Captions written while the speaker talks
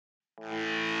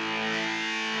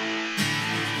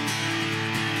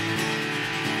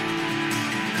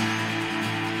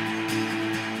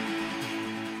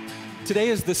Today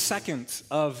is the second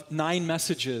of 9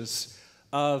 messages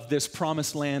of this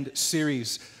Promised Land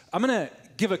series. I'm going to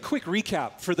give a quick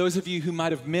recap for those of you who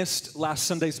might have missed last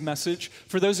Sunday's message.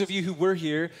 For those of you who were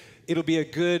here, it'll be a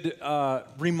good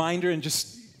reminder and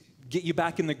just get you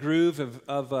back in the groove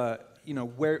of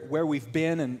where we've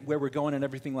been and where we're going and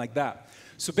everything like that.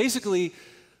 So basically,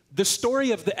 the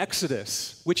story of the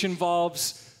Exodus, which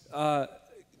involves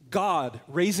God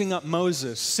raising up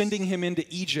Moses, sending him into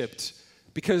Egypt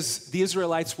because the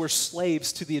Israelites were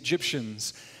slaves to the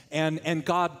Egyptians, and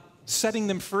God setting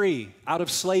them free out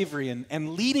of slavery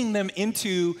and leading them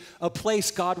into a place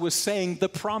God was saying, the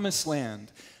Promised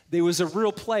Land. There was a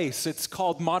real place. It's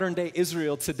called modern-day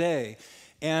Israel today.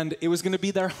 And it was going to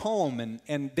be their home,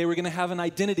 and they were going to have an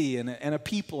identity and a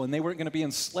people, and they weren't going to be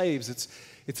enslaved.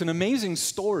 It's an amazing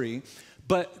story,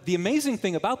 but the amazing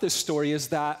thing about this story is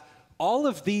that all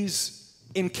of these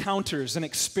encounters and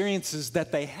experiences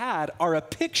that they had are a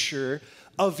picture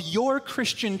of your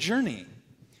Christian journey.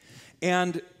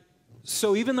 And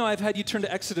so even though I've had you turn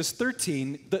to Exodus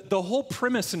 13, the whole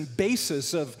premise and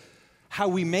basis of how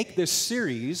we make this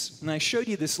series, and I showed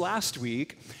you this last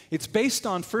week, it's based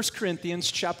on 1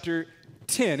 Corinthians chapter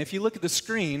 10. If you look at the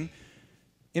screen,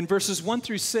 in verses 1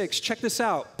 through 6, check this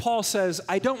out. Paul says,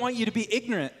 I don't want you to be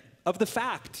ignorant of the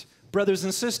fact, brothers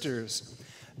and sisters,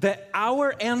 that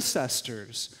our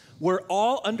ancestors were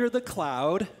all under the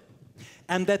cloud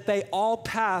and that they all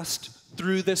passed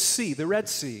through the sea, the Red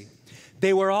Sea.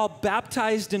 They were all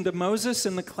baptized into Moses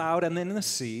in the cloud and then in the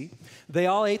sea. They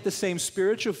all ate the same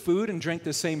spiritual food and drank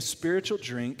the same spiritual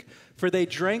drink, for they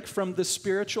drank from the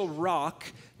spiritual rock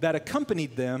that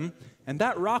accompanied them, and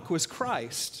that rock was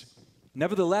Christ.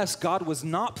 Nevertheless, God was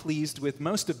not pleased with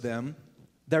most of them.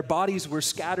 Their bodies were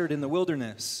scattered in the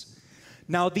wilderness.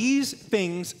 Now these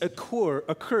things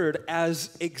occurred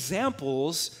as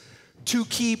examples to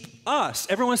keep us,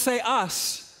 everyone say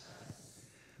us,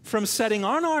 from setting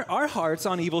on our hearts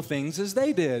on evil things as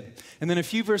they did. And then a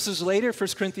few verses later, 1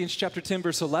 Corinthians chapter 10,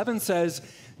 verse 11 says,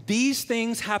 these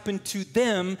things happened to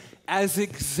them as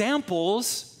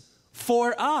examples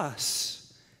for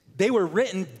us. They were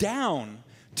written down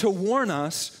to warn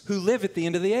us who live at the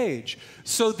end of the age.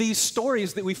 So these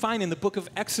stories that we find in the book of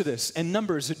Exodus and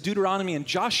Numbers, Deuteronomy and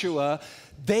Joshua,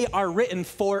 they are written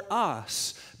for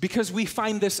us because we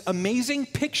find this amazing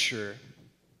picture.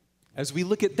 As we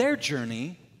look at their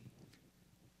journey,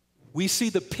 we see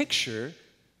the picture,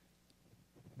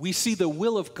 we see the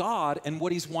will of God and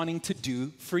what he's wanting to do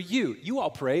for you. You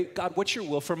all pray, God, what's your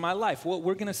will for my life? Well,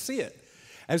 we're going to see it.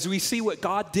 As we see what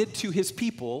God did to his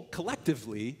people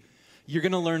collectively, you're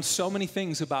going to learn so many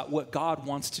things about what God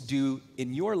wants to do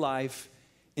in your life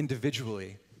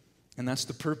individually. And that's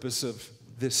the purpose of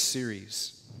this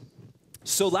series.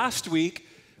 So last week,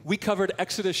 we covered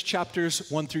Exodus chapters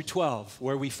 1 through 12,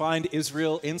 where we find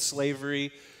Israel in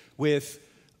slavery with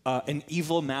an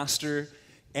evil master.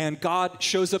 And God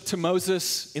shows up to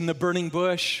Moses in the burning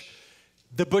bush.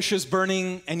 The bush is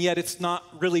burning, and yet it's not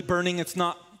really burning. It's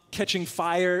not catching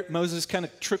fire. Moses kind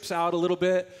of trips out a little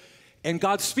bit. And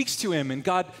God speaks to him, and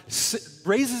God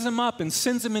raises him up and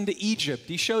sends him into Egypt.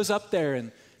 He shows up there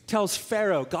and tells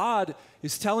Pharaoh, God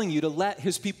is telling you to let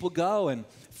his people go. And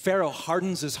Pharaoh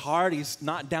hardens his heart. He's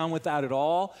not down with that at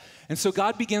all. And so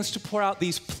God begins to pour out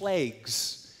these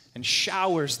plagues and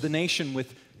showers the nation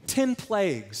with 10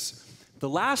 plagues. The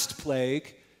last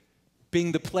plague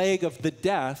being the plague of the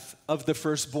death of the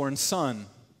firstborn son.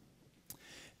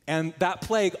 And that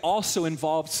plague also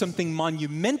involved something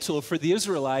monumental for the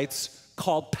Israelites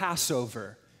called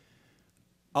Passover.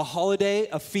 A holiday,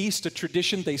 a feast, a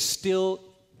tradition they still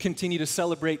continue to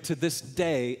celebrate to this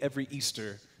day every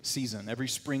Easter season, every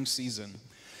spring season.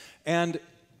 And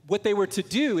what they were to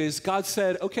do is God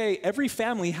said, okay, every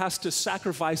family has to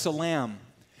sacrifice a lamb.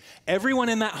 Everyone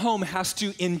in that home has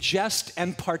to ingest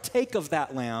and partake of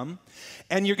that lamb.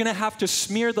 And you're going to have to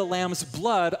smear the lamb's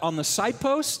blood on the side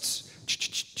posts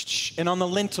and on the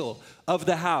lintel of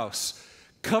the house.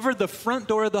 Cover the front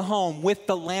door of the home with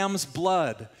the lamb's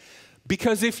blood.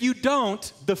 Because if you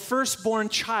don't, the firstborn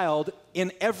child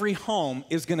in every home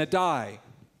is going to die.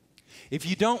 If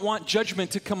you don't want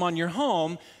judgment to come on your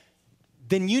home,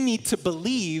 then you need to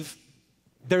believe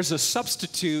there's a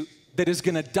substitute that is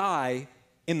going to die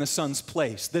in the son's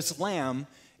place. This lamb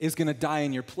is going to die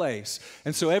in your place.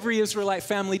 And so every Israelite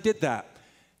family did that.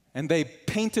 And they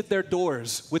painted their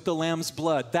doors with the lamb's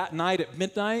blood. That night at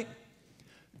midnight,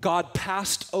 God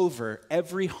passed over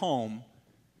every home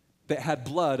that had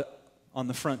blood on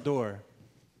the front door.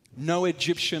 No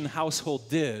Egyptian household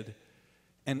did.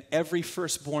 And every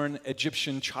firstborn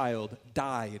Egyptian child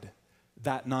died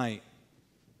that night.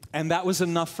 And that was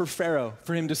enough for Pharaoh,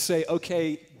 for him to say,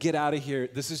 okay, get out of here.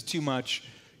 This is too much.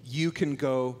 You can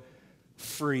go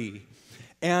free.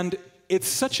 And it's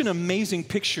such an amazing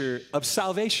picture of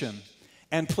salvation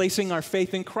and placing our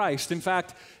faith in Christ. In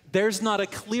fact, there's not a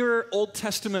clearer Old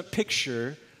Testament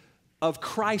picture of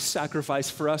Christ's sacrifice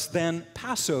for us than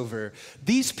Passover.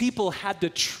 These people had to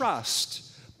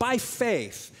trust by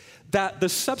faith that the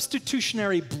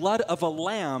substitutionary blood of a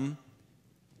lamb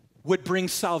would bring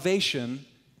salvation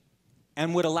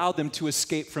and would allow them to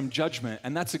escape from judgment.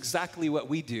 And that's exactly what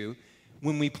we do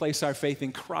when we place our faith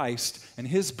in Christ and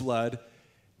his blood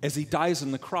as he dies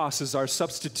on the cross as our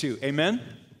substitute. Amen?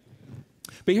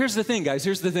 But here's the thing, guys.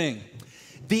 Here's the thing.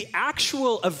 The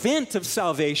actual event of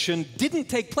salvation didn't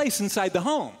take place inside the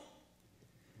home.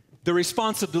 The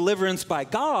response of deliverance by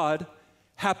God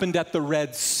happened at the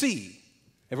Red Sea.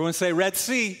 Everyone say Red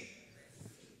Sea.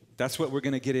 That's what we're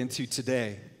going to get into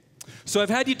today. So I've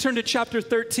had you turn to chapter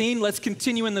 13. Let's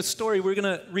continue in the story. We're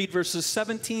going to read verses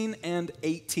 17 and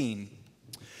 18.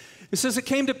 It says, it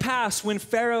came to pass when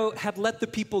Pharaoh had let the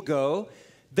people go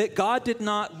that God did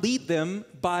not lead them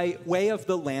by way of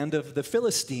the land of the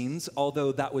Philistines,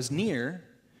 although that was near.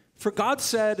 For God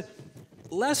said,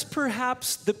 lest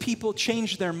perhaps the people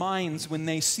change their minds when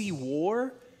they see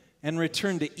war and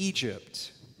return to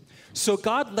Egypt. So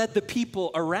God led the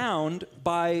people around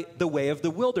by the way of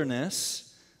the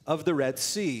wilderness of the Red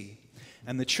Sea.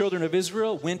 And the children of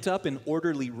Israel went up in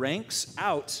orderly ranks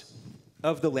out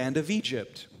of the land of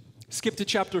Egypt. Skip to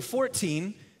chapter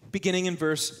 14, beginning in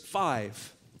verse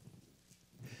 5.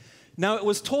 Now it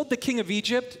was told the king of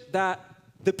Egypt that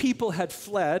the people had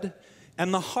fled,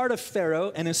 and the heart of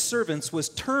Pharaoh and his servants was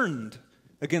turned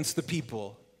against the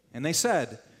people. And they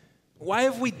said, why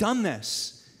have we done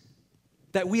this,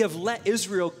 that we have let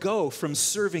Israel go from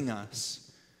serving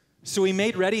us? So he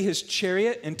made ready his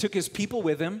chariot and took his people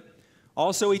with him.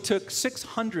 Also he took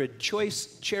 600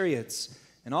 choice chariots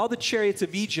and all the chariots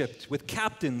of Egypt with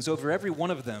captains over every one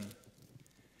of them.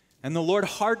 And the Lord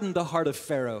hardened the heart of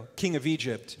Pharaoh, king of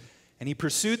Egypt, and he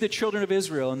pursued the children of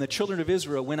Israel, and the children of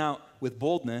Israel went out with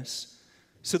boldness.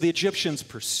 So the Egyptians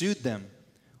pursued them,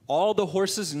 all the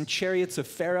horses and chariots of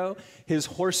Pharaoh, his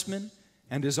horsemen,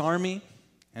 and his army,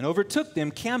 and overtook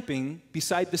them camping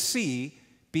beside the sea,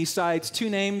 besides two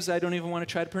names I don't even want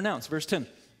to try to pronounce. Verse 10.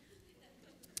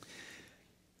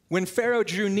 When Pharaoh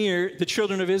drew near, the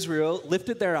children of Israel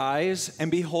lifted their eyes, and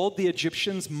behold, the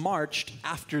Egyptians marched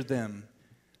after them.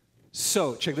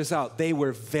 So, check this out, they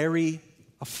were very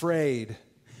afraid.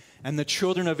 And the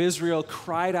children of Israel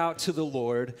cried out to the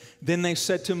Lord. Then they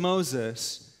said to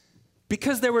Moses,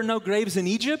 because there were no graves in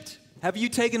Egypt, have you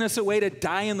taken us away to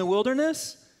die in the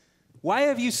wilderness? Why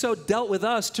have you so dealt with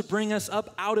us to bring us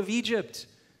up out of Egypt?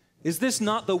 Is this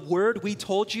not the word we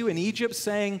told you in Egypt,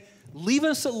 saying, leave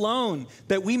us alone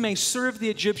that we may serve the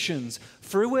Egyptians?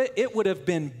 For it would have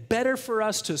been better for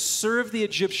us to serve the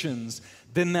Egyptians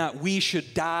than that we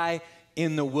should die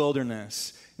in the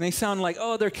wilderness. And they sound like,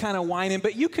 oh, they're kind of whining,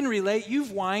 but you can relate.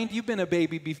 You've whined. You've been a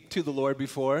baby to the Lord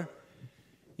before.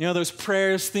 You know, those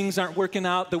prayers, things aren't working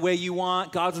out the way you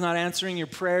want. God's not answering your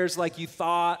prayers like you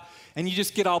thought. And you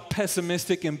just get all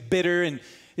pessimistic and bitter. And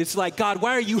it's like, God,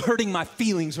 why are you hurting my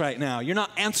feelings right now? You're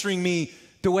not answering me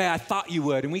the way I thought you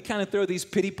would. And we kind of throw these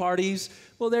pity parties.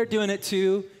 Well, they're doing it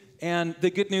too. And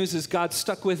the good news is God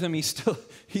stuck with them. He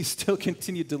still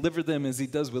continued to deliver them as he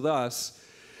does with us.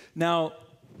 Now,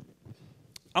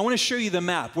 I want to show you the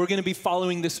map. We're going to be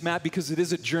following this map because it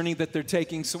is a journey that they're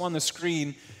taking. So on the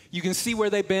screen, you can see where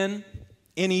they've been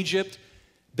in Egypt.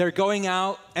 They're going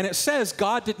out, and it says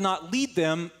God did not lead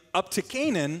them up to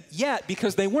Canaan yet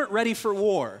because they weren't ready for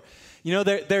war. You know,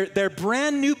 they're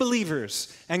brand new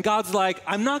believers, and God's like,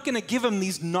 I'm not going to give them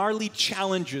these gnarly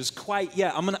challenges quite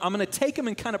yet. I'm going to take them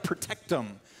and kind of protect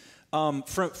them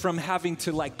from having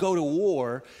to like go to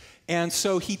war. And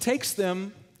so he takes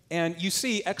them, and you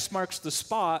see X marks the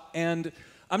spot. And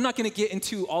I'm not going to get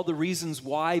into all the reasons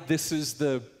why this is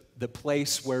the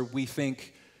place where we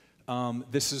think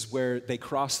this is where they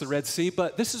cross the Red Sea,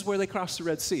 but this is where they cross the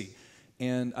Red Sea,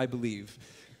 and I believe.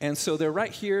 And so they're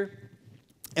right here.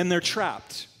 And they're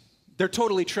trapped. They're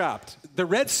totally trapped. The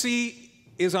Red Sea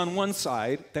is on one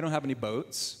side. They don't have any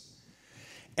boats.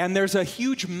 And there's a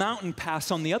huge mountain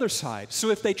pass on the other side. So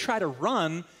if they try to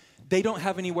run, they don't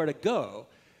have anywhere to go.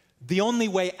 The only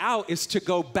way out is to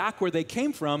go back where they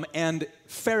came from, and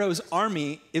Pharaoh's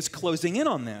army is closing in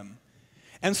on them.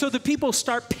 And so the people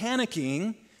start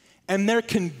panicking, and they're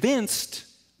convinced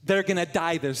they're going to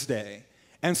die this day.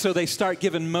 And so they start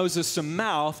giving Moses some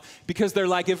mouth because they're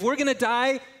like, if we're going to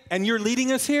die and you're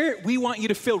leading us here, we want you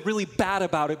to feel really bad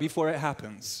about it before it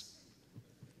happens.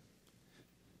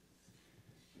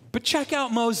 But check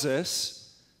out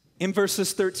Moses in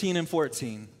verses 13 and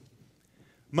 14.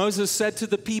 Moses said to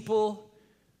the people,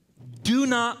 "Do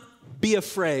not be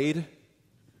afraid.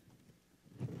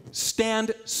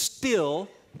 Stand still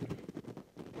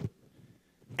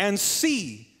and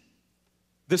see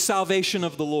the salvation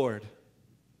of the Lord,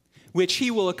 which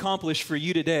he will accomplish for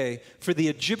you today. For the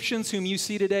Egyptians whom you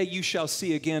see today, you shall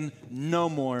see again no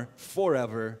more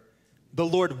forever. The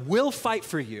Lord will fight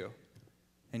for you,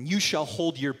 and you shall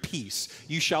hold your peace."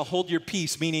 You shall hold your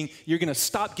peace, meaning you're going to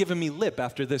stop giving me lip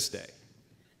after this day.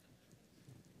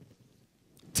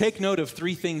 Take note of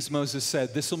 3 things Moses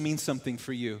said. This will mean something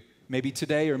for you. Maybe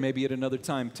today or maybe at another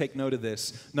time. Take note of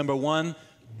this. Number 1,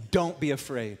 don't be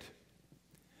afraid.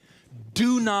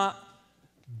 Do not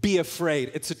be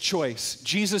afraid. It's a choice.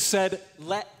 Jesus said,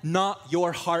 "Let not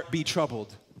your heart be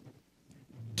troubled."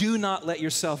 Do not let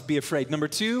yourself be afraid. Number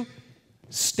 2,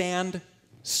 stand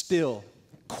still.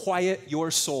 Quiet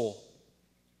your soul.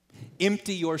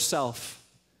 Empty yourself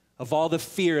of all the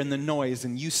fear and the noise,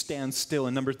 and you stand still.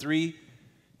 And number 3,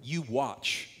 you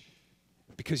watch,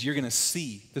 because you're going to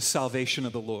see the salvation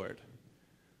of the Lord.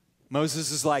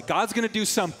 Moses is like, God's going to do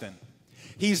something.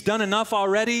 He's done enough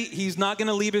already. He's not going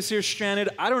to leave us here stranded.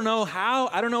 I don't know how.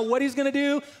 I don't know what he's going to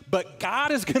do, but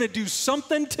God is going to do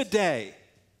something today.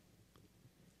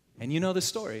 And you know the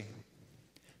story.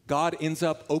 God ends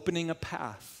up opening a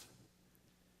path,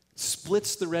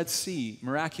 splits the Red Sea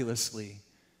miraculously.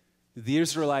 The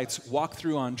Israelites walk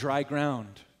through on dry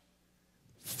ground.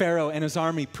 Pharaoh and his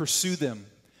army pursue them.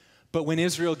 But when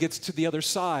Israel gets to the other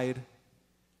side,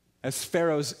 as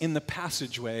Pharaoh's in the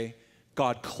passageway,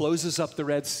 God closes up the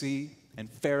Red Sea, and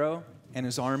Pharaoh and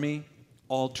his army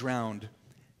all drowned,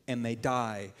 and they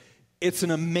die. It's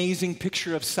an amazing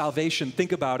picture of salvation.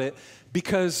 Think about it,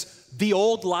 because the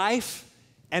old life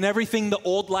and everything the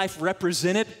old life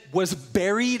represented was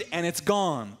buried, and it's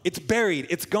gone. It's buried,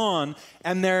 it's gone,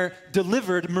 and they're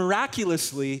delivered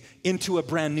miraculously into a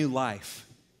brand new life.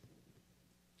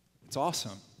 It's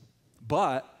awesome.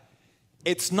 But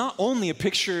it's not only a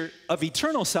picture of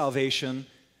eternal salvation,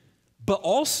 but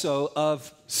also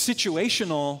of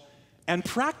situational and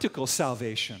practical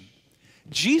salvation.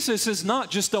 Jesus is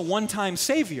not just a one-time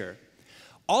Savior.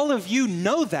 All of you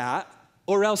know that,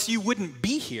 or else you wouldn't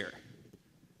be here.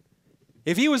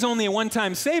 If he was only a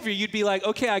one-time Savior, you'd be like,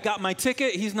 okay, I got my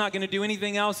ticket. He's not going to do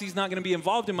anything else. He's not going to be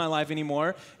involved in my life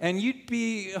anymore. And you'd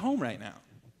be home right now.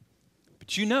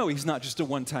 But you know he's not just a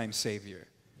one-time Savior.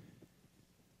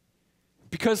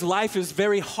 Because life is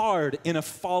very hard in a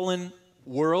fallen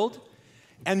world,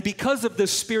 and because of the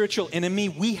spiritual enemy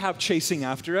we have chasing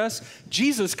after us,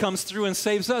 Jesus comes through and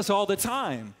saves us all the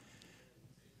time.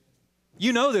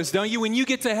 You know this, don't you? When you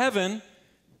get to heaven,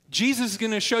 Jesus is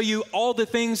going to show you all the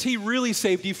things he really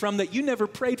saved you from that you never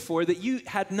prayed for, that you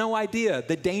had no idea,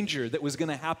 the danger that was going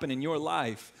to happen in your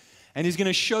life. And he's going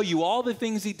to show you all the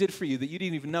things he did for you that you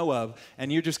didn't even know of,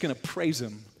 and you're just going to praise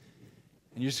him.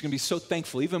 And you're just going to be so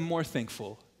thankful, even more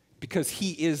thankful, because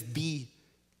he is the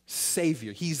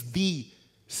Savior. He's the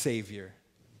Savior.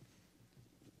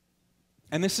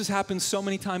 And this has happened so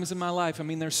many times in my life. I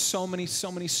mean, there's so many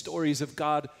stories of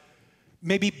God,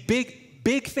 maybe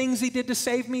big things he did to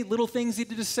save me, little things he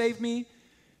did to save me.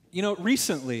 You know,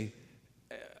 recently,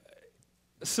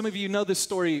 some of you know this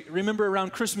story. Remember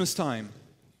around Christmas time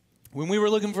when we were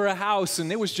looking for a house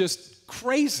and it was just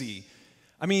crazy.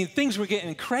 I mean, things were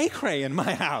getting cray-cray in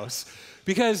my house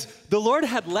because the Lord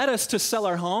had led us to sell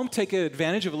our home, take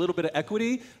advantage of a little bit of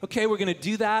equity. Okay, we're going to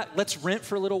do that. Let's rent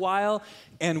for a little while.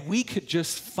 And we could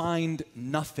just find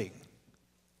nothing.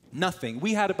 Nothing.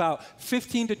 We had about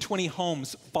 15 to 20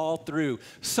 homes fall through,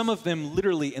 some of them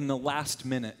literally in the last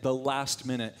minute.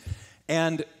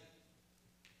 And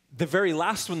the very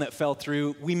last one that fell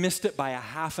through, we missed it by a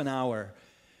half an hour.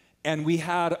 And we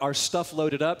had our stuff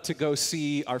loaded up to go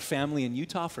see our family in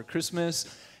Utah for Christmas.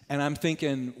 And I'm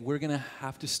thinking, we're going to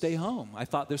have to stay home. I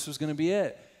thought this was going to be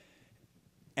it.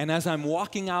 And as I'm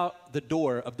walking out the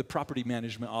door of the property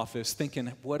management office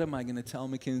thinking, what am I going to tell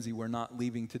Mackenzie we're not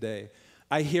leaving today?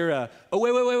 I hear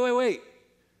wait.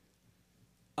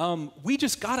 We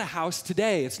just got a house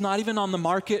today. It's not even on the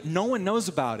market. No one knows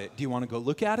about it. Do you want to go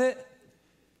look at it?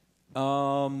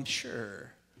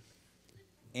 Sure.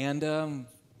 And it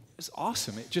was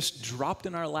awesome. It just dropped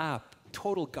in our lap.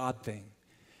 Total God thing.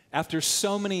 After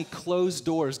so many closed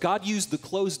doors, God used the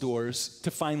closed doors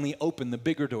to finally open the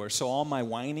bigger doors. So all my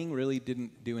whining really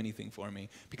didn't do anything for me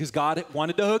because God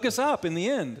wanted to hook us up in the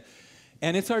end.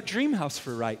 And it's our dream house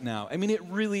for right now. I mean, it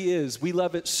really is. We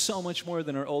love it so much more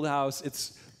than our old house.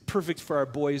 It's perfect for our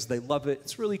boys. They love it.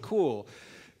 It's really cool.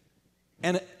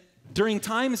 And during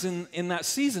times in that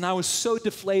season, I was so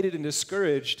deflated and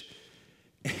discouraged.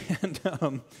 And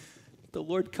the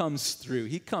Lord comes through.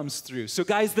 He comes through. So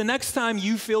guys, the next time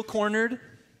you feel cornered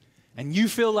and you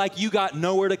feel like you got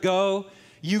nowhere to go,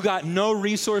 you got no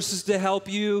resources to help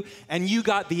you, and you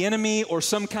got the enemy or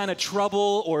some kind of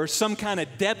trouble or some kind of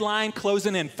deadline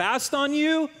closing in fast on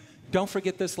you, don't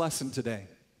forget this lesson today.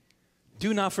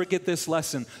 Do not forget this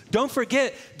lesson. Don't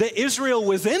forget that Israel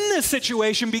was in this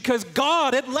situation because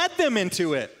God had led them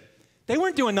into it. They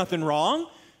weren't doing nothing wrong.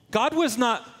 God was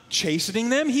not chastening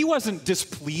them. He wasn't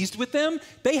displeased with them.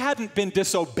 They hadn't been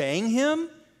disobeying him.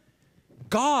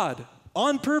 God,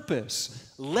 on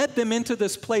purpose, led them into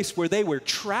this place where they were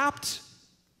trapped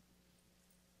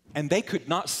and they could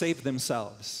not save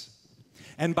themselves.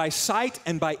 And by sight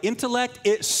and by intellect,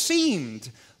 it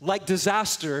seemed like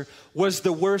disaster was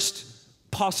the worst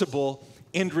possible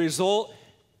end result.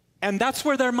 And that's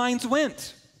where their minds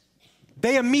went.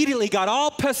 They immediately got all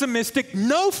pessimistic,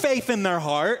 no faith in their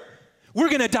heart. We're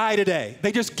going to die today.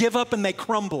 They just give up and they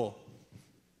crumble.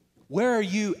 Where are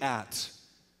you at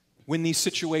when these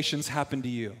situations happen to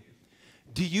you?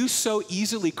 Do you so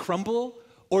easily crumble,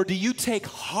 or do you take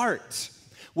heart?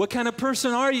 What kind of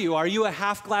person are you? Are you a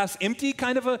half glass empty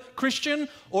kind of a Christian,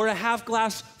 or a half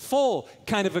glass full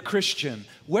kind of a Christian?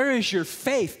 Where is your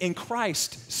faith in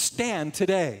Christ stand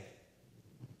today?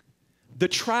 The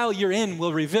trial you're in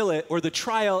will reveal it, or the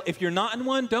trial, if you're not in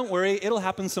one, don't worry, it'll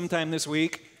happen sometime this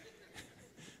week.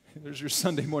 There's your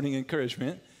Sunday morning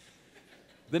encouragement.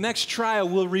 The next trial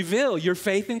will reveal your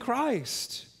faith in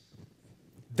Christ.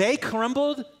 They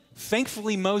crumbled.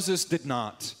 Thankfully, Moses did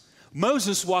not.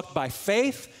 Moses walked by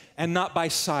faith and not by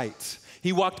sight.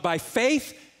 He walked by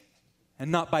faith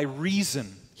and not by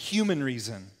reason, human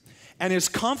reason. And his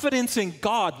confidence in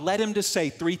God led him to say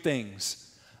three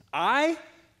things. I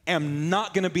am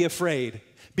not going to be afraid,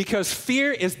 because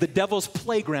fear is the devil's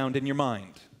playground in your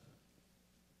mind.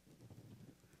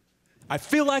 I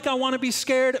feel like I want to be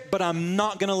scared, but I'm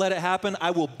not going to let it happen.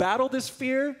 I will battle this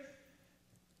fear,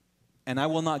 and I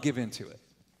will not give in to it.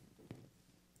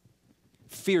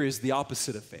 Fear is the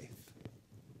opposite of faith.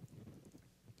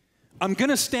 I'm going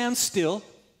to stand still.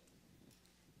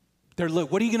 They're like,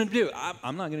 what are you going to do?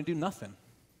 I'm not going to do nothing.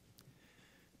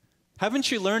 Haven't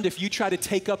you learned if you try to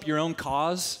take up your own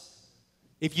cause,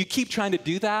 if you keep trying to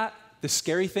do that, the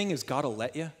scary thing is God will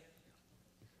let you?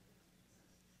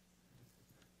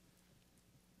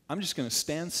 I'm just going to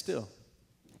stand still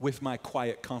with my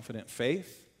quiet, confident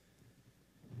faith.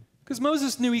 Because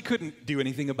Moses knew he couldn't do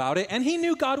anything about it, and he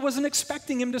knew God wasn't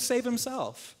expecting him to save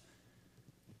himself.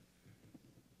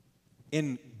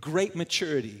 In great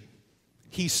maturity,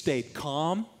 he stayed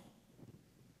calm,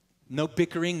 no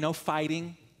bickering, no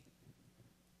fighting,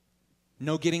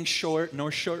 no getting short, no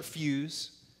short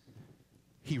fuse.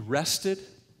 He rested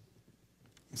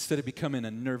instead of becoming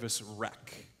a nervous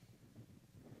wreck.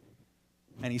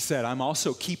 And he said, I'm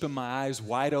also keeping my eyes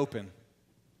wide open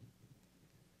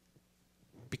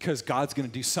because God's going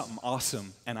to do something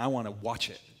awesome, and I want to watch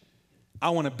it. I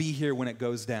want to be here when it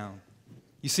goes down.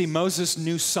 You see, Moses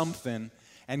knew something,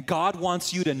 and God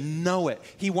wants you to know it.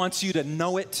 He wants you to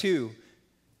know it too.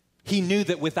 He knew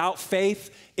that without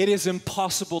faith, it is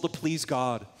impossible to please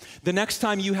God. The next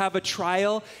time you have a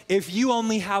trial, if you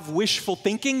only have wishful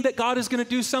thinking that God is going to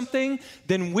do something,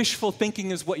 then wishful thinking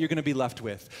is what you're going to be left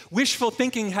with. Wishful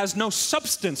thinking has no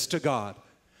substance to God.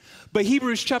 But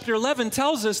Hebrews chapter 11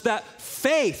 tells us that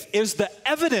faith is the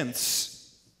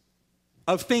evidence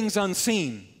of things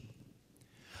unseen.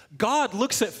 God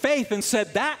looks at faith and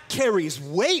said, that carries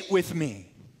weight with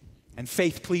me. And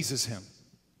faith pleases him.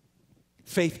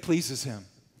 Faith pleases him.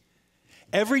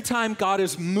 Every time God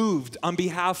is moved on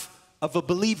behalf of a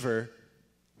believer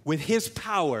with his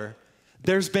power,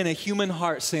 there's been a human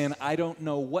heart saying, I don't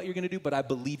know what you're going to do, but I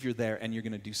believe you're there and you're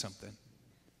going to do something.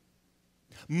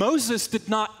 Moses did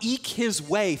not eke his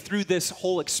way through this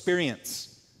whole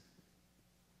experience.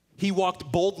 He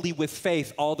walked boldly with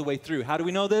faith all the way through. How do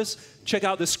we know this? Check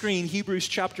out the screen, Hebrews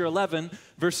chapter 11,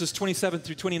 verses 27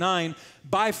 through 29.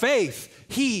 By faith,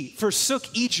 he forsook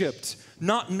Egypt,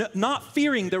 not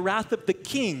fearing the wrath of the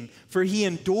king, for he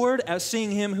endured as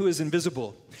seeing him who is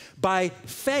invisible. By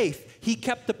faith, he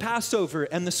kept the Passover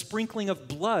and the sprinkling of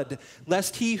blood,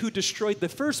 lest he who destroyed the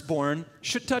firstborn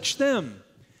should touch them.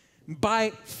 By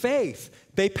faith,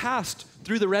 they passed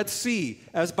through the Red Sea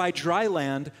as by dry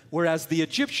land, whereas the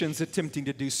Egyptians attempting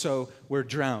to do so were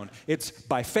drowned. It's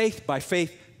by faith, by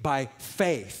faith, by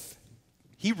faith.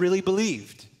 He really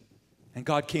believed, and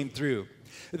God came through.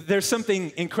 There's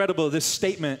something incredible, this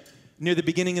statement near the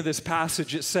beginning of this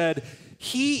passage. It said,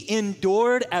 he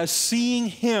endured as seeing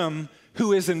him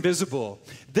who is invisible.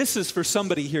 This is for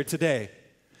somebody here today.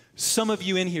 Some of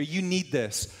you in here, you need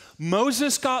this.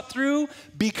 Moses got through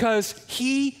because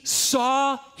he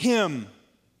saw him,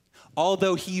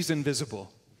 although he's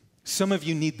invisible. Some of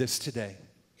you need this today.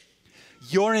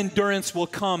 Your endurance will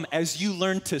come as you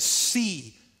learn to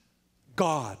see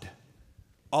God,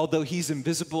 although he's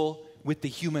invisible with the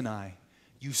human eye.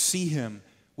 You see him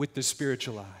with the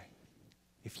spiritual eye.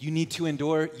 If you need to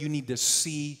endure, you need to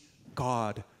see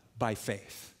God by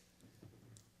faith.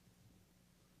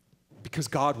 Because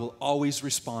God will always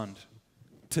respond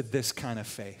to this kind of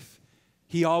faith.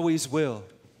 He always will.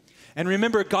 And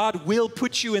remember, God will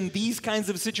put you in these kinds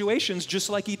of situations just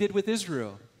like he did with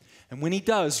Israel. And when he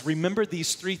does, remember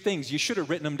these three things. You should have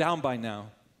written them down by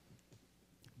now.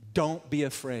 Don't be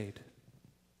afraid.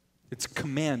 It's a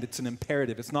command. It's an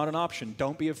imperative. It's not an option.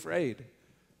 Don't be afraid.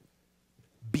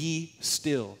 Be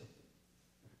still.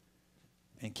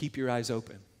 And keep your eyes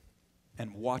open.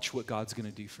 And watch what God's going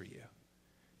to do for you.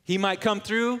 He might come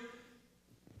through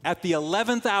at the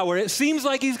 11th hour. It seems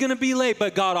like he's going to be late,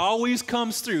 but God always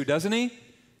comes through, doesn't he?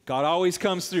 God always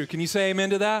comes through. Can you say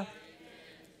amen to that?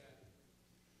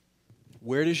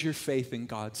 Where does your faith in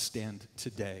God stand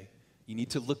today? You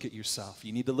need to look at yourself.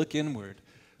 You need to look inward.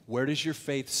 Where does your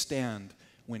faith stand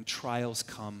when trials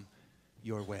come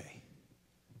your way?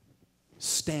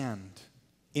 Stand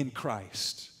in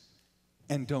Christ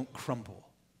and don't crumble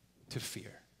to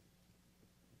fear.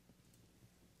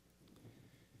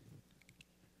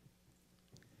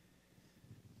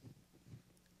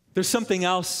 There's something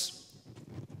else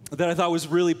that I thought was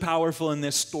really powerful in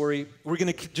this story. We're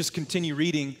going to just continue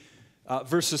reading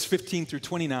verses 15 through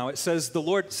 20 now. It says, the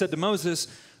Lord said to Moses,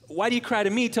 why do you cry to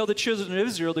me? Tell the children of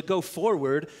Israel to go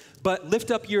forward, but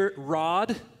lift up your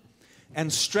rod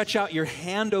and stretch out your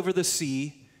hand over the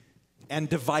sea and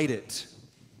divide it.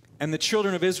 And the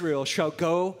children of Israel shall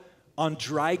go on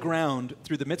dry ground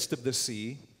through the midst of the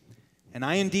sea. And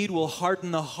I indeed will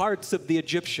harden the hearts of the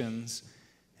Egyptians,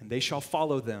 and they shall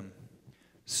follow them.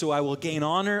 So I will gain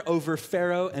honor over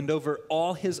Pharaoh and over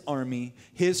all his army,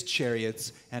 his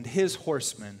chariots, and his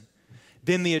horsemen.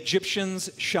 Then the Egyptians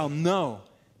shall know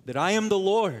that I am the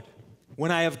Lord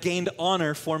when I have gained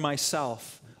honor for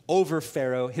myself over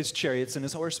Pharaoh, his chariots, and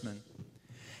his horsemen.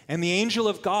 And the angel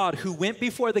of God who went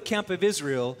before the camp of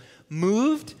Israel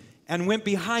moved and went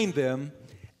behind them,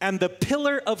 and the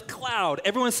pillar of cloud,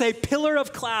 everyone say pillar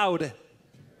of cloud.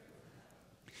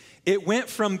 It went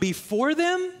from before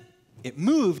them, it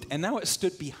moved, and now it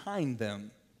stood behind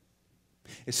them.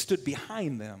 It stood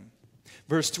behind them.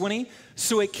 Verse 20,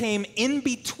 so it came in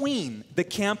between the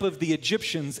camp of the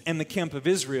Egyptians and the camp of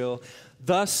Israel.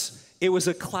 Thus it was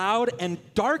a cloud and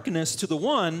darkness to the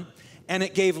one, and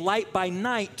it gave light by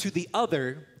night to the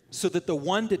other, so that the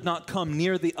one did not come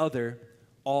near the other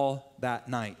all that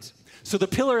night. So the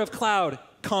pillar of cloud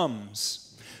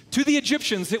comes. To the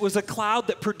Egyptians, it was a cloud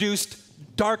that produced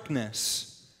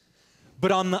darkness.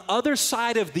 But on the other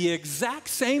side of the exact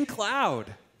same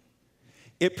cloud,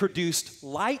 it produced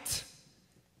light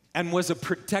and was a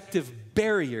protective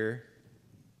barrier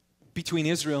between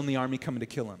Israel and the army coming to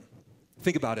kill him.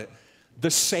 Think about it.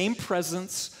 The same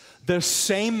presence, the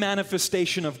same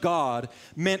manifestation of God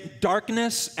meant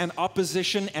darkness and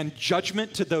opposition and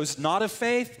judgment to those not of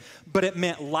faith, but it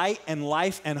meant light and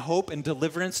life and hope and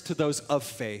deliverance to those of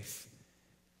faith.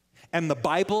 And the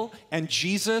Bible and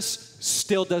Jesus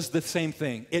still does the same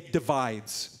thing. It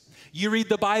divides. You read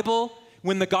the Bible,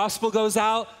 when the gospel goes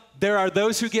out, there are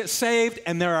those who get saved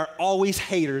and there are always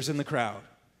haters in the crowd.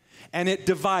 And it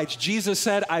divides. Jesus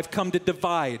said, I've come to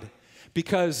divide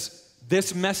because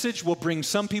this message will bring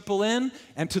some people in,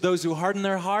 and to those who harden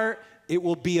their heart, it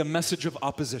will be a message of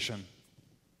opposition.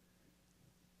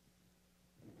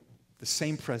 The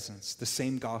same presence, the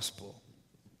same gospel.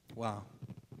 Wow.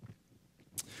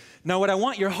 Now, what I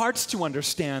want your hearts to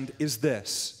understand is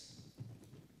this.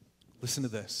 Listen to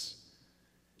this.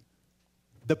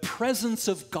 The presence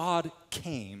of God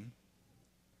came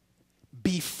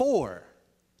before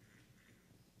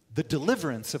the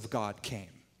deliverance of God came.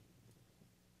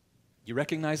 You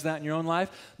recognize that in your own life?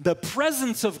 The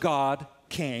presence of God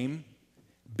came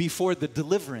before the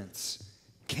deliverance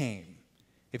came.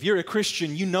 If you're a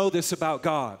Christian, you know this about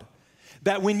God.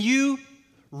 That when you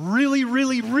really,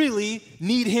 really, really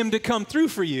need him to come through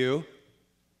for you,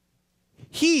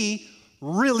 he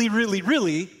really, really,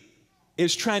 really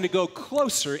is trying to go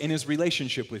closer in his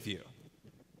relationship with you.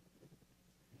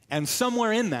 And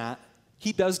somewhere in that,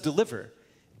 he does deliver,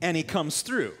 and he comes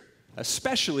through,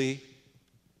 especially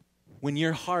when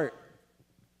your heart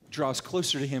draws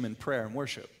closer to him in prayer and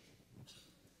worship.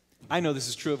 I know this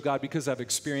is true of God because I've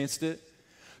experienced it.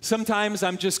 Sometimes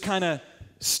I'm just kind of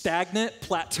stagnant,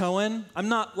 plateauing. I'm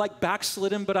not like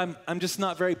backslidden, but I'm just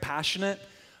not very passionate.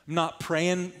 I'm not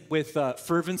praying with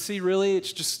fervency, really.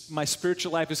 It's just my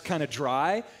spiritual life is kind of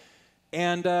dry.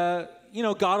 And,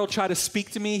 God will try to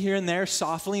speak to me here and there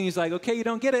softly, and he's like, okay, you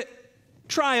don't get it.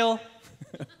 Trial.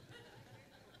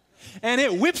 And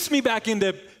it whips me back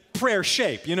into prayer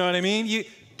shape, you know what I mean?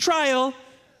 Trial.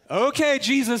 Okay,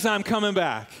 Jesus, I'm coming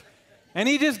back. And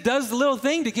he just does the little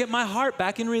thing to get my heart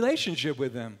back in relationship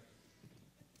with him.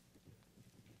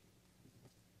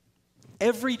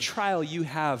 Every trial you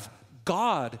have,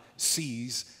 God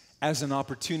sees as an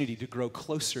opportunity to grow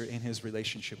closer in his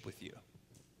relationship with you.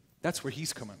 That's where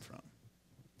he's coming from.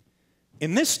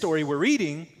 In this story we're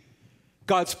reading,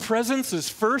 God's presence is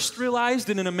first realized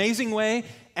in an amazing way,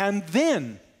 and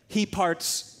then he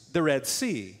parts the Red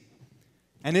Sea.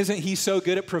 And isn't he so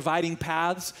good at providing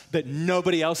paths that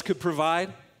nobody else could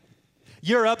provide?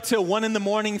 You're up till 1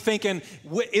 a.m. thinking,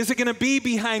 is it going to be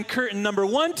behind curtain number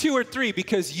 1, 2, or 3?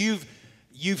 Because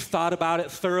you've thought about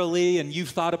it thoroughly, and you've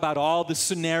thought about all the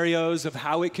scenarios of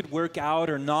how it could work out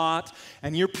or not,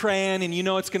 and you're praying, and you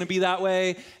know it's going to be that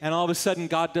way, and all of a sudden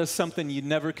God does something you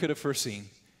never could have foreseen.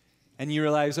 And you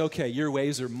realize, okay, your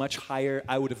ways are much higher.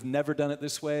 I would have never done it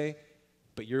this way,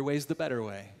 but your way's the better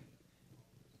way.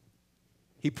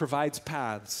 He provides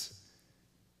paths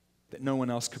that no one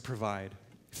else could provide.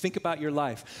 Think about your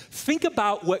life. Think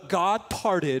about what God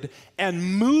parted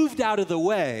and moved out of the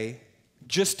way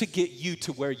just to get you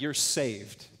to where you're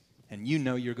saved and you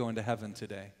know you're going to heaven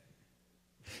today.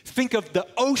 Think of the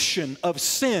ocean of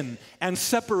sin and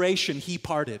separation he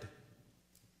parted.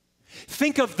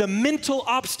 Think of the mental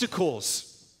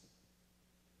obstacles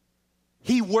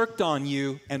he worked on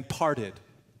you and parted.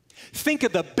 Think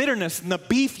of the bitterness and the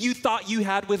beef you thought you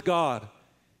had with God,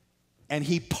 and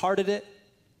he parted it,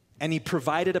 and he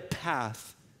provided a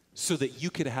path so that you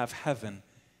could have heaven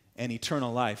and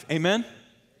eternal life. Amen?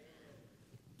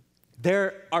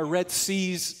 There are Red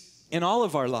Seas in all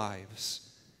of our lives.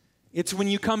 It's when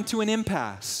you come to an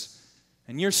impasse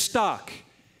and you're stuck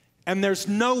and there's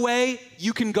no way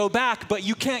you can go back, but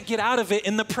you can't get out of it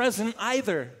in the present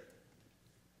either.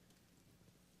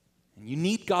 And you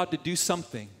need God to do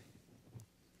something.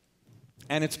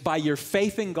 And it's by your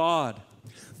faith in God,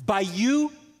 by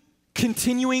you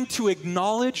continuing to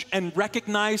acknowledge and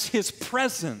recognize his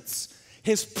presence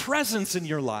in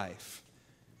your life,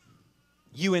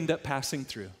 you end up passing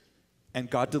through, and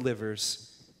God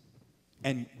delivers,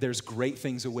 and there's great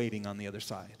things awaiting on the other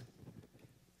side.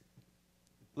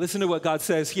 Listen to what God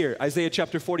says here, Isaiah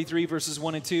chapter 43, verses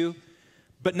 1 and 2.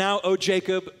 But now, O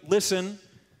Jacob, listen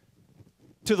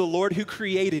to the Lord who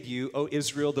created you, O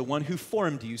Israel, the one who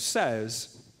formed you,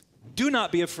 says, do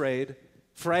not be afraid,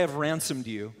 for I have ransomed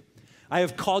you. I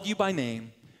have called you by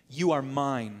name. You are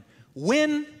mine.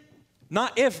 When,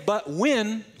 not if, but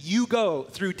when you go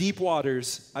through deep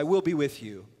waters, I will be with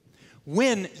you.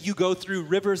 When you go through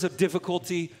rivers of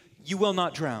difficulty, you will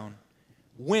not drown.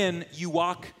 When you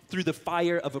walk through the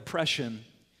fire of oppression,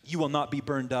 you will not be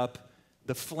burned up.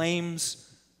 The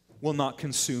flames will not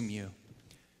consume you.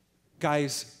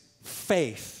 Guys,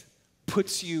 faith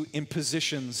puts you in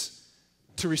positions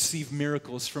to receive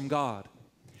miracles from God.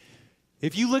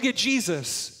 If you look at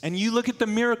Jesus and you look at the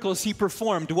miracles he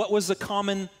performed, what was the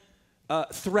common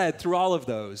thread through all of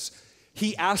those?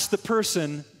 He asked the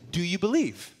person, do you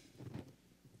believe?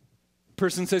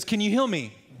 Person says, can you heal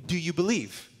me? Do you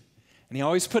believe? And he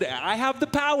always put it, I have the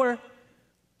power.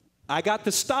 I got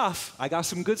the stuff. I got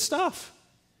some good stuff.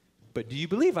 But do you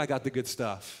believe I got the good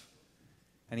stuff?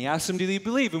 And he asked them, do they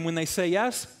believe? And when they say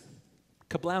yes,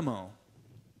 kablamo.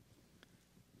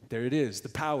 There it is, the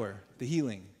power, the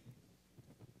healing.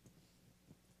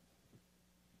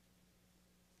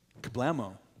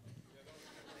 Kablamo.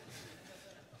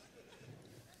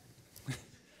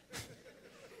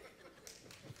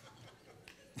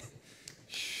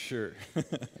 Sure.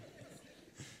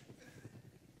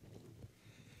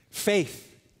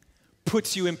 Faith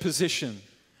puts you in position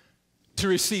to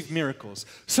receive miracles.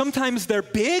 Sometimes they're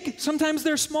big, sometimes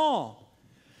they're small.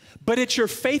 But it's your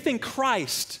faith in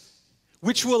Christ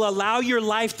which will allow your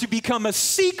life to become a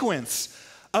sequence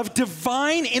of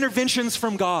divine interventions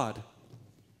from God.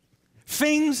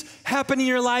 Things happen in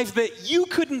your life that you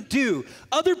couldn't do.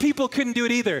 Other people couldn't do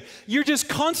it either. You're just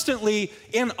constantly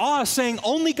in awe saying,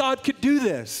 only God could do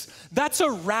this. That's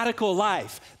a radical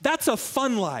life. That's a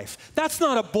fun life. That's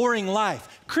not a boring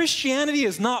life. Christianity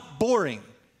is not boring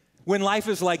when life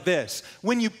is like this.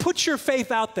 When you put your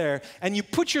faith out there and you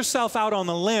put yourself out on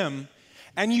a limb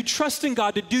And you trust in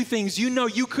God to do things you know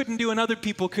you couldn't do and other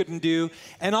people couldn't do.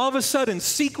 And all of a sudden,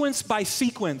 sequence by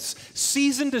sequence,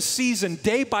 season to season,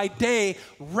 day by day,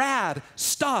 rad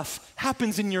stuff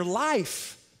happens in your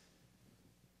life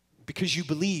because you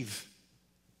believe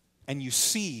and you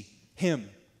see Him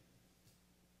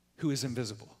who is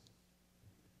invisible.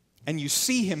 And you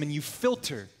see Him and you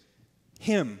filter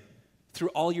Him through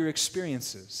all your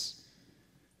experiences.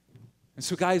 And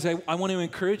so, guys, I want to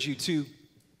encourage you to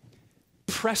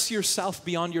press yourself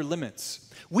beyond your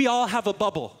limits. We all have a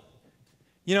bubble,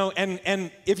 you know, and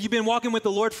if you've been walking with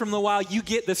the Lord for a while, you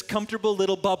get this comfortable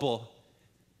little bubble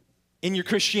in your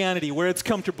Christianity where it's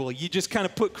comfortable. You just kind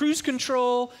of put cruise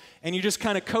control and you're just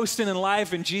kind of coasting in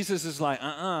life, and Jesus is like,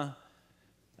 a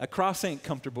cross ain't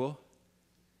comfortable.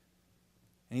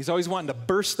 And He's always wanting to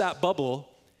burst that bubble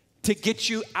to get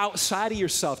you outside of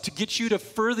yourself, to get you to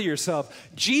further yourself.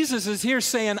 Jesus is here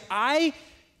saying, I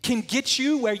can get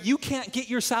you where you can't get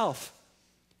yourself.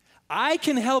 I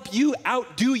can help you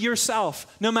outdo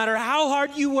yourself. No matter how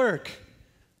hard you work,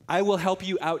 I will help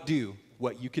you outdo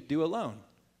what you could do alone.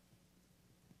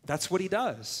 That's what He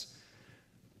does.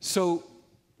 So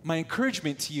my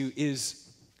encouragement to you is,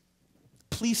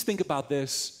 please think about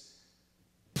this.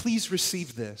 Please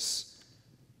receive this.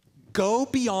 Go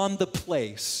beyond the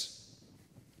place.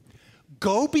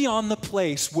 Go beyond the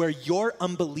place where your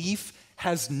unbelief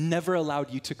has never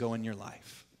allowed you to go in your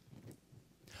life.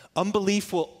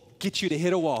 Unbelief will get you to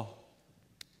hit a wall.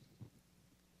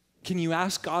 Can you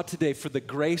ask God today for the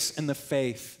grace and the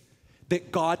faith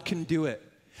that God can do it?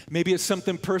 Maybe it's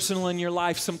something personal in your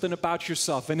life, something about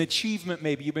yourself, an achievement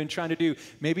maybe you've been trying to do.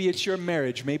 Maybe it's your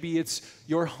marriage, maybe it's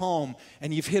your home,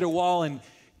 and you've hit a wall, and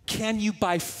can you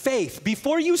by faith,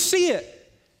 before you see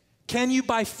it, can you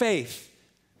by faith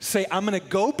say, I'm going to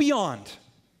go beyond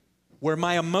where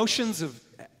my emotions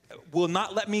will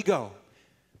not let me go.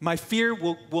 My fear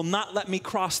will not let me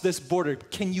cross this border.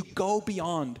 Can you go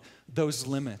beyond those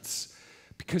limits?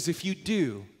 Because if you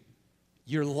do,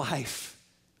 your life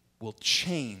will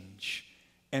change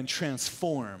and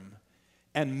transform,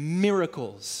 and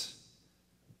miracles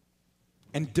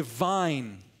and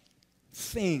divine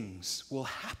things will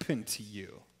happen to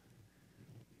you.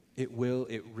 It will,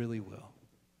 it really will.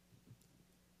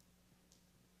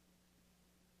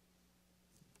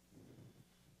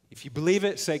 If you believe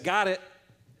it, say, got it.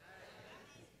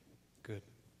 Good.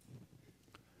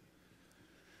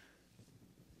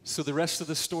 So the rest of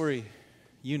the story,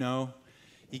 you know,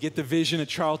 you get the vision of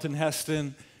Charlton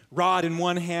Heston, rod in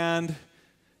one hand,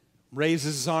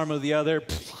 raises his arm with the other.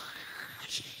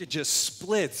 It just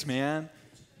splits, man.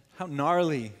 How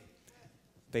gnarly.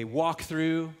 They walk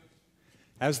through.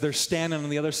 As they're standing on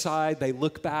the other side, they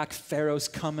look back. Pharaoh's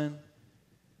coming.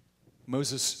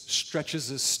 Moses stretches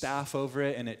his staff over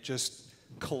it, and it just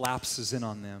collapses in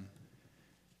on them.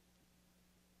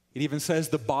 It even says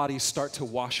the bodies start to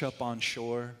wash up on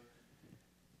shore,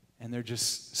 and they're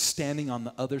just standing on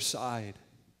the other side,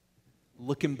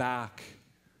 looking back,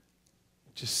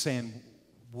 just saying,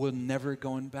 we're never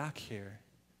going back here.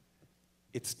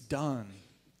 It's done.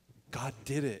 God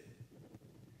did it.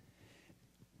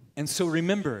 And so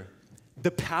remember,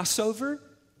 the Passover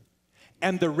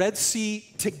and the Red Sea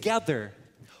together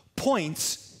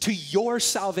points to your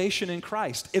salvation in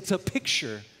Christ. It's a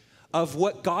picture of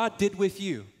what God did with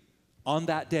you on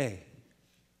that day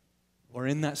or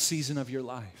in that season of your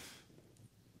life.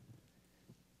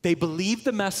 They believed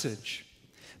the message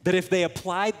that if they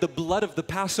applied the blood of the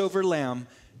Passover lamb,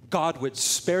 God would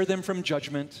spare them from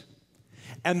judgment.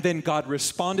 And then God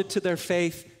responded to their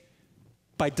faith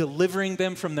by delivering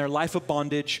them from their life of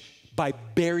bondage by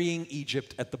burying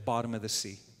Egypt at the bottom of the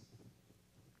sea.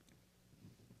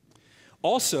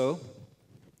 Also,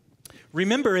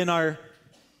 remember in our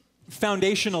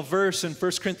foundational verse in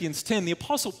 1 Corinthians 10, the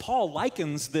Apostle Paul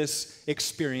likens this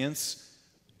experience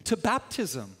to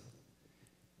baptism.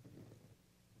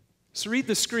 So read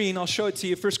the screen, I'll show it to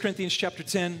you, 1 Corinthians chapter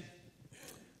 10,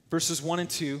 verses 1 and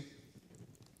 2.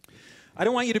 I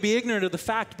don't want you to be ignorant of the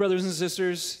fact, brothers and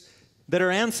sisters, that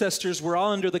our ancestors were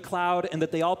all under the cloud and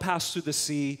that they all passed through the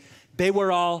sea. They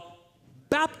were all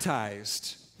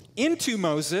baptized into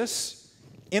Moses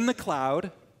in the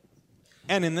cloud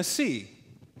and in the sea.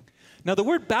 Now, the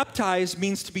word baptized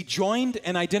means to be joined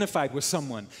and identified with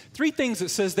someone. Three things it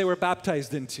says they were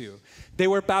baptized into. They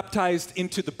were baptized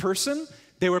into the person,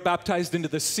 they were baptized into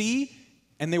the sea,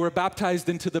 and they were baptized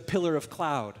into the pillar of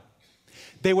cloud.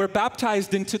 They were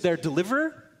baptized into their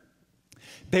deliverer.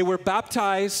 They were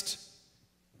baptized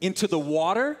into the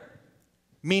water,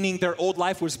 meaning their old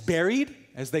life was buried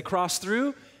as they crossed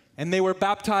through, and they were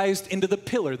baptized into the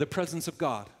pillar, the presence of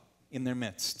God in their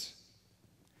midst.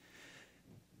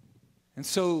 And And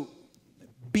so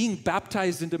being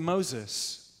baptized into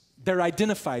Moses, they're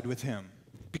identified with him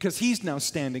because he's now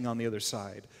standing on the other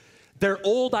side. Their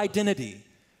old identity,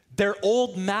 their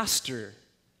old master,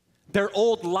 their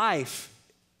old life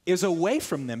is away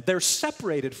from them. They're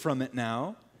separated from it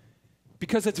now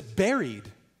because it's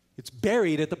buried. It's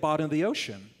buried at the bottom of the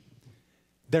ocean.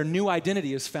 Their new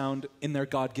identity is found in their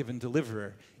God-given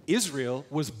deliverer. Israel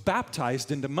was baptized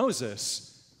into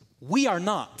Moses. We are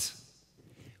not.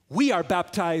 We are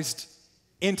baptized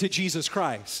into Jesus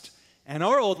Christ. And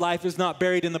our old life is not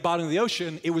buried in the bottom of the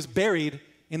ocean. It was buried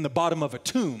in the bottom of a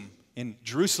tomb in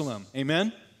Jerusalem.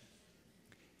 Amen?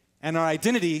 And our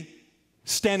identity,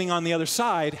 standing on the other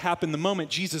side, happened the moment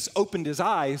Jesus opened his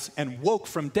eyes and woke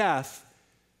from death.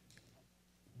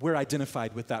 We're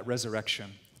identified with that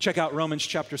resurrection. Check out Romans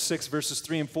chapter 6, verses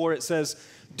 3 and 4. It says,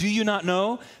 "Do you not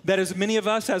know that as many of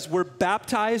us as were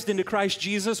baptized into Christ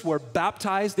Jesus were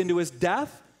baptized into his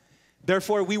death?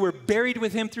 Therefore, we were buried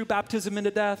with him through baptism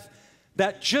into death,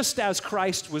 that just as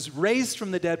Christ was raised from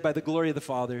the dead by the glory of the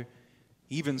Father,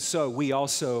 even so we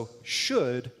also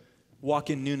should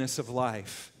walk in newness of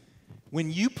life."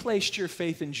 When you placed your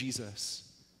faith in Jesus,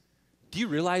 do you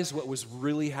realize what was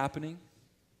really happening?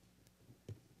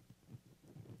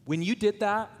 When you did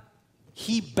that,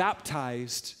 he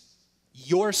baptized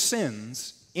your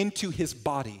sins into his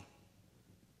body.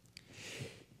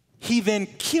 He then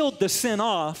killed the sin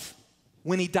off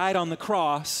when he died on the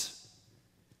cross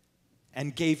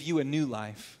and gave you a new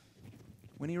life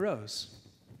when he rose.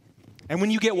 And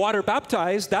when you get water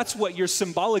baptized, that's what you're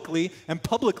symbolically and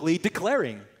publicly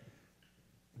declaring.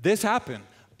 This happened.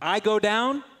 I go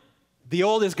down, the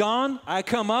old is gone, I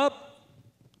come up,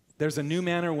 there's a new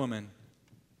man or woman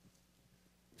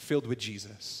filled with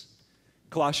Jesus.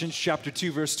 Colossians chapter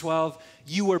 2, verse 12,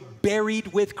 "You were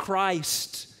buried with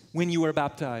Christ when you were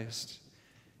baptized.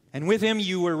 And with him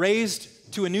you were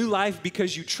raised to a new life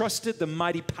because you trusted the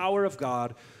mighty power of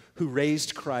God who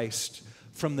raised Christ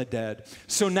from the dead."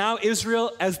 So now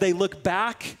Israel, as they look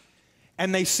back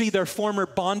and they see their former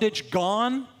bondage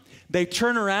gone, they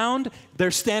turn around, they're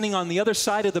standing on the other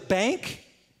side of the bank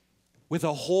with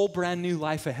a whole brand new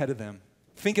life ahead of them.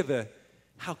 Think of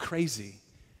how crazy,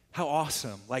 how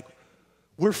awesome. Like,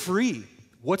 we're free.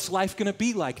 What's life gonna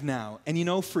be like now? And you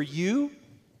know, for you,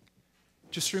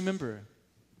 just remember,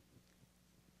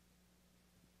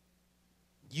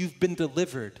 you've been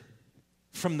delivered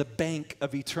from the bank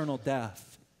of eternal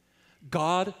death.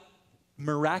 God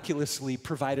miraculously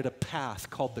provided a path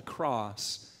called the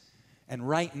cross. And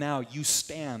right now, you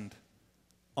stand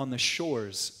on the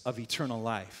shores of eternal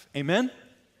life. Amen?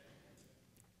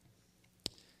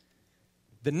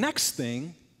 The next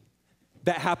thing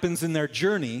that happens in their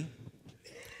journey,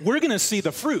 we're going to see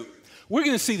the fruit. We're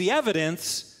going to see the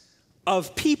evidence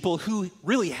of people who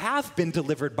really have been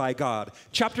delivered by God.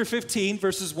 Chapter 15,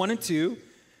 verses 1 and 2.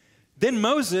 "Then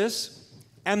Moses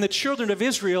and the children of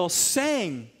Israel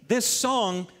sang this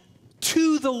song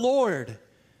to the Lord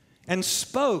and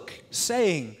spoke,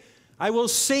 saying, 'I will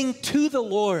sing to the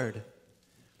Lord,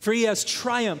 for he has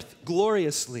triumphed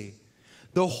gloriously.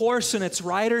 The horse and its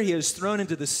rider he has thrown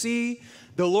into the sea.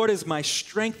 The Lord is my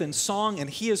strength and song, and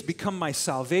he has become my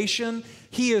salvation.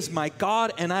 He is my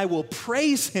God, and I will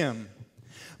praise him.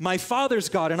 My father's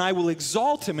God, and I will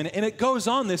exalt him.'" And it goes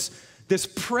on, this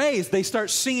praise. They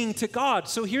start singing to God.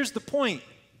 So here's the point.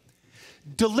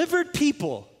 Delivered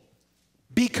people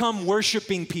become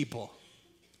worshiping people.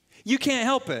 You can't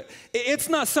help it. It's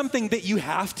not something that you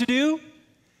have to do.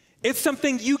 It's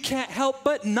something you can't help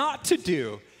but not to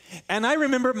do. And I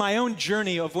remember my own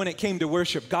journey of when it came to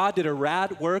worship. God did a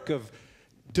rad work of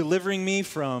delivering me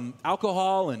from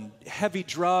alcohol and heavy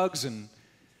drugs and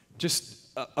just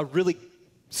a really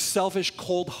selfish,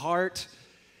 cold heart.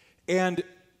 And,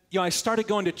 I started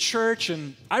going to church,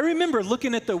 and I remember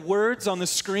looking at the words on the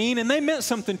screen, and they meant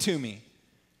something to me.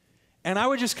 And I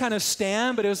would just kind of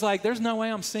stand, but it was like, there's no way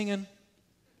I'm singing.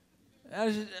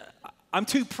 I'm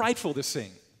too prideful to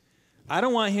sing. I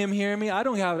don't want him hearing me. I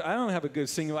don't have a good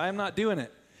singing. I'm not doing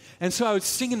it. And so I would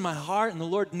sing in my heart, and the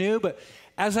Lord knew. But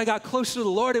as I got closer to the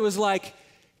Lord, it was like,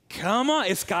 come on,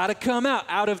 it's got to come out.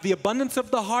 Out of the abundance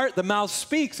of the heart, the mouth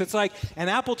speaks. It's like an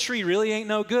apple tree really ain't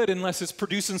no good unless it's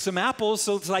producing some apples.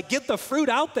 So it's like, get the fruit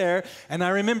out there. And I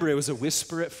remember it was a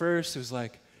whisper at first. It was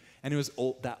like, and it was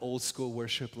that old school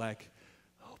worship, like,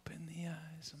 "Open the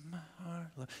eyes of my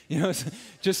heart." It's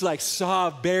just like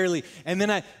sob barely. And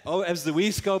then as the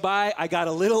weeks go by, I got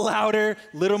a little louder,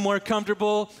 a little more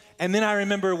comfortable. And then I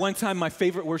remember one time my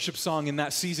favorite worship song in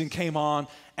that season came on,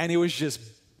 and it was just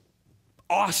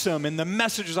awesome, and the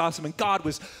message was awesome, and God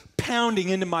was pounding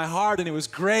into my heart, and it was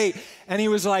great. And he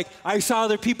was like, I saw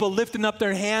other people lifting up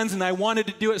their hands, and I wanted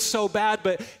to do it so bad,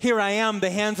 but here I am,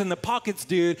 the hands in the pockets,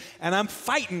 dude, and I'm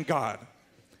fighting God.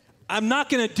 I'm not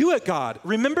going to do it, God.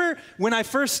 Remember when I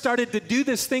first started to do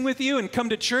this thing with you and come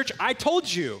to church? I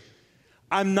told you,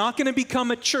 I'm not going to become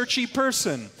a churchy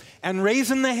person. And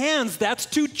raising the hands, that's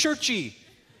too churchy.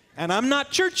 And I'm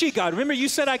not churchy, God. Remember, you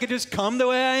said I could just come the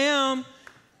way I am.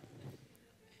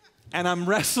 And I'm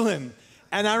wrestling.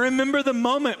 And I remember the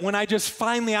moment when I just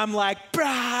finally, I'm like,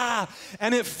 brah!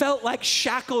 And it felt like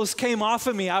shackles came off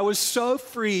of me. I was so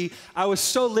free. I was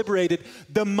so liberated.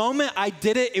 The moment I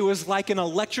did it, it was like an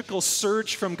electrical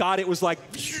surge from God. It was like,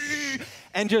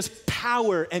 and just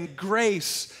power and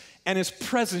grace and his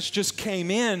presence just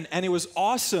came in, and it was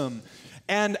awesome.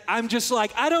 And I'm just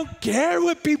like, I don't care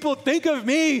what people think of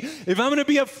me. If I'm going to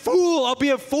be a fool, I'll be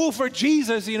a fool for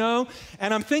Jesus, you know?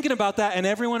 And I'm thinking about that, and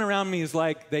everyone around me is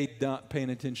like, they not paying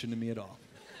attention to me at all.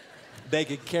 They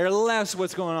could care less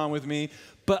what's going on with me,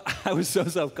 but I was so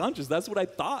self-conscious. That's what I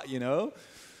thought, you know?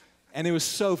 And it was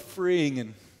so freeing,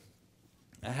 and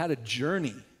I had a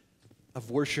journey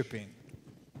of worshiping.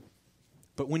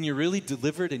 But when you're really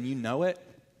delivered and you know it,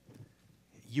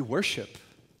 you worship.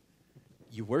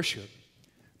 You worship.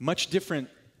 Much different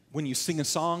when you sing a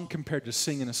song compared to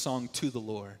singing a song to the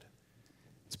Lord.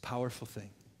 It's a powerful thing.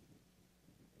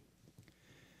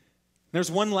 There's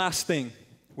one last thing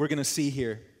we're going to see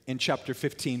here in chapter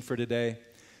 15 for today.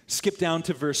 Skip down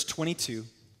to verse 22.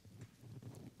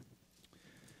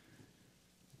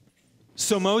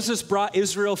 So Moses brought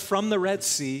Israel from the Red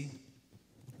Sea.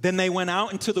 Then they went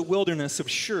out into the wilderness of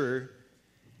Shur,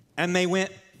 and they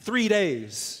went 3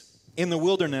 days in the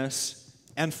wilderness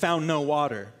and found no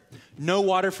water. No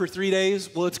water for 3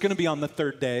 days? Well, it's going to be on the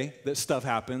third day that stuff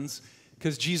happens,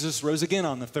 because Jesus rose again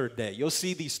on the third day. You'll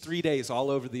see these 3 days all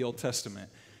over the Old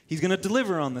Testament. He's going to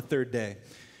deliver on the third day.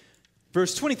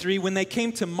 Verse 23, when they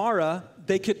came to Marah,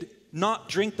 they could not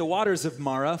drink the waters of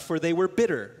Marah, for they were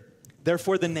bitter.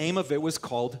 Therefore, the name of it was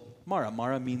called Marah.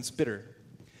 Marah means bitter.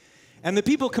 And the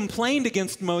people complained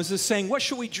against Moses, saying, what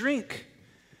shall we drink?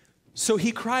 So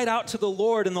he cried out to the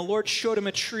Lord, and the Lord showed him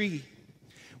a tree.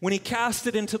 When he cast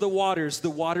it into the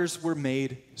waters were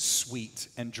made sweet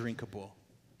and drinkable.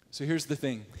 So here's the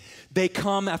thing. They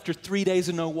come after 3 days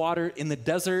of no water in the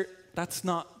desert. That's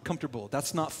not comfortable.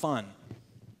 That's not fun.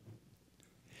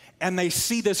 And they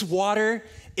see this water.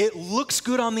 It looks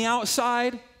good on the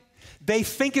outside. They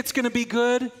think it's going to be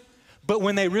good. But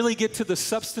when they really get to the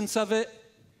substance of it,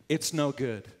 it's no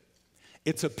good.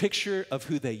 It's a picture of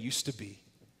who they used to be.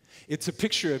 It's a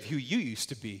picture of who you used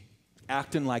to be,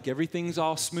 acting like everything's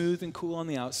all smooth and cool on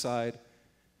the outside,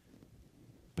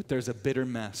 but there's a bitter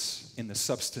mess in the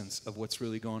substance of what's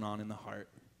really going on in the heart.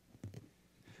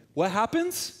 What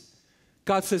happens?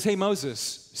 God says, hey,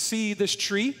 Moses, see this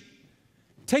tree?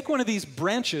 Take one of these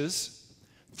branches,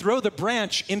 throw the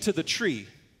branch into the tree.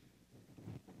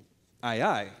 Aye,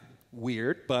 aye.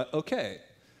 Weird, but okay.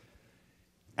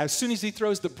 As soon as he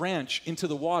throws the branch into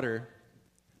the water,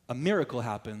 a miracle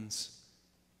happens,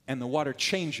 and the water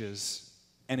changes,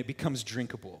 and it becomes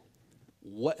drinkable.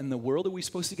 What in the world are we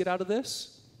supposed to get out of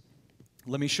this?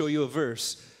 Let me show you a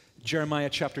verse. Jeremiah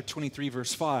chapter 23,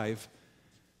 verse 5.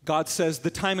 God says, the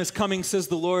time is coming, says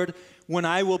the Lord, when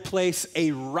I will place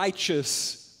a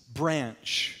righteous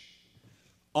branch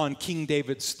on King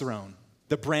David's throne.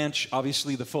 The branch,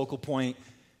 obviously the focal point.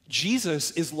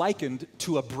 Jesus is likened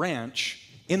to a branch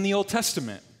in the Old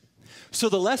Testament. So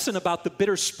the lesson about the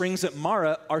bitter springs at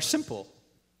Marah are simple.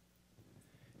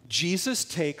 Jesus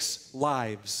takes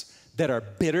lives that are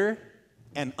bitter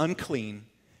and unclean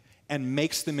and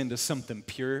makes them into something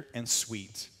pure and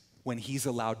sweet when he's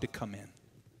allowed to come in.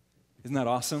 Isn't that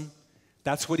awesome?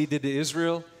 That's what he did to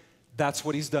Israel. That's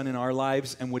what he's done in our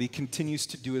lives and what he continues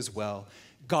to do as well.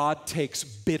 God takes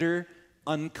bitter,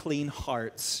 unclean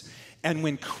hearts, and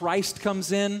when Christ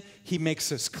comes in, he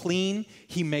makes us clean,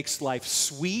 he makes life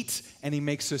sweet, and he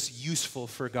makes us useful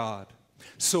for God.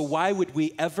 So why would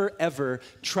we ever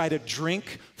try to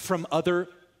drink from other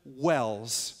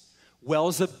wells,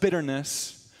 wells of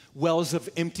bitterness, wells of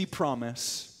empty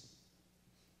promise,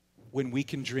 when we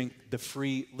can drink the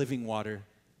free living water,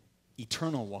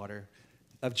 eternal water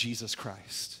of Jesus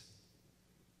Christ?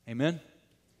 Amen?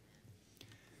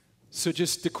 So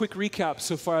just a quick recap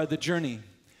so far of the journey.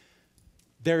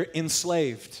 They're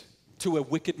enslaved to a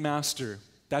wicked master.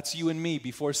 That's you and me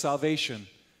before salvation.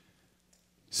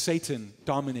 Satan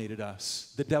dominated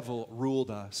us. The devil ruled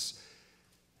us.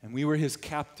 And we were his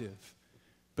captive.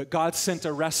 But God sent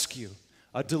a rescue,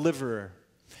 a deliverer.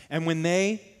 And when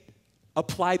they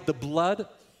applied the blood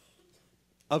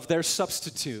of their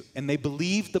substitute and they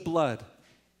believed the blood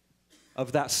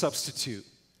of that substitute,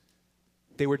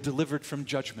 they were delivered from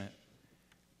judgment.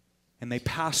 And they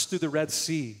passed through the Red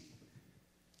Sea.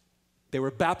 They were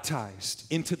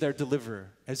baptized into their deliverer,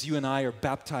 as you and I are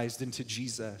baptized into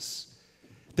Jesus.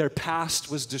 Their past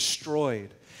was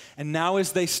destroyed. And now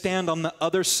as they stand on the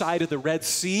other side of the Red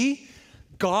Sea,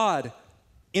 God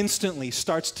instantly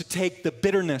starts to take the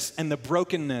bitterness and the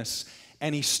brokenness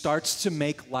and he starts to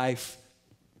make life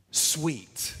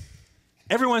sweet.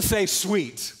 Everyone say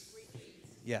sweet.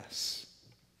 Yes.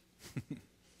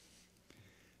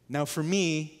 Now for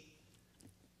me,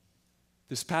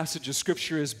 this passage of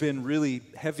scripture has been really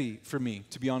heavy for me,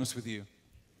 to be honest with you,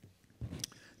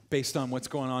 based on what's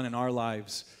going on in our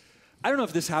lives. I don't know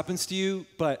if this happens to you,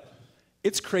 but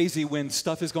it's crazy when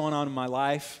stuff is going on in my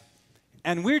life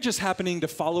and we're just happening to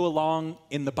follow along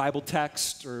in the Bible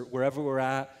text or wherever we're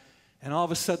at, and all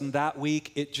of a sudden that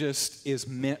week it just is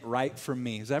meant right for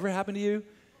me. Has that ever happened to you?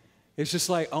 It's just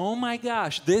like, oh my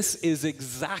gosh, this is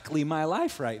exactly my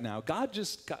life right now. God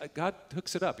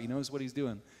hooks it up. He knows what he's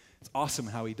doing. It's awesome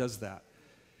how he does that.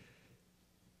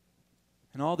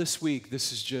 And all this week,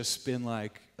 this has just been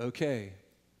like, okay,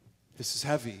 this is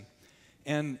heavy.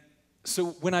 And so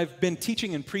when I've been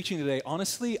teaching and preaching today,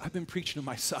 honestly, I've been preaching to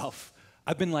myself.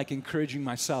 I've been like encouraging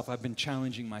myself. I've been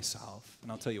challenging myself.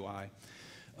 And I'll tell you why.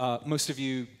 Most of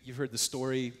you, you've heard the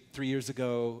story. 3 years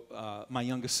ago, my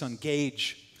youngest son,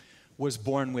 Gage, was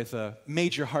born with a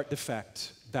major heart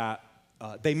defect that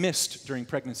they missed during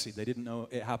pregnancy. They didn't know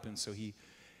it happened, so he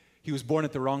was born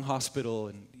at the wrong hospital,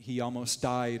 and he almost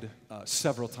died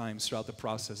several times throughout the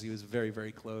process. He was very,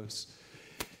 very close.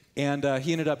 And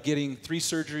he ended up getting 3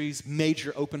 surgeries,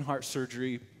 major open heart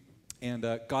surgery, and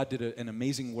God did an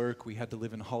amazing work. We had to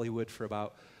live in Hollywood for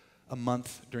about a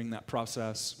month during that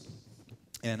process.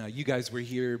 And you guys were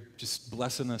here just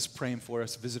blessing us, praying for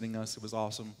us, visiting us. It was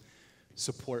awesome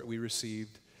support we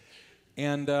received.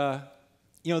 And, the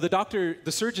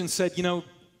surgeon said,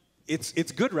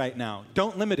 it's good right now.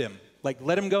 Don't limit him. Like,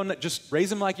 let him go, just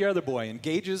raise him like your other boy. And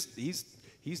Gage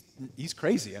he's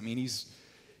crazy. I mean, he's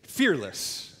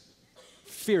fearless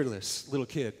little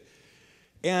kid.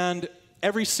 And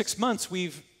every 6 months,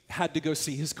 we've had to go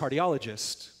see his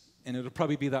cardiologist. And it'll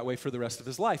probably be that way for the rest of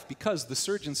his life because the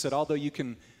surgeon said, although you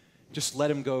can just let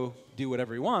him go do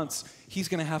whatever he wants, he's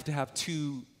going to have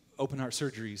 2 open heart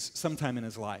surgeries sometime in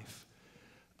his life.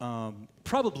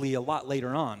 Probably a lot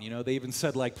later on. They even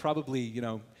said probably,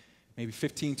 maybe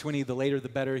 15, 20, the later the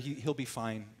better. He'll be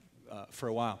fine for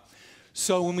a while.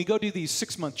 So when we go do these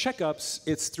 6-month checkups,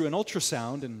 it's through an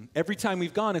ultrasound, and every time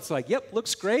we've gone, it's like, yep,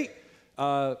 looks great.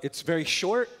 It's very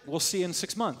short. We'll see you in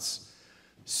 6 months.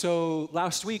 So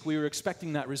last week, we were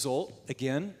expecting that result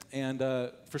again, and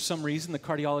for some reason, the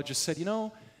cardiologist said,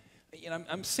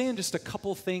 I'm saying just a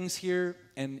couple things here,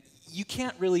 and you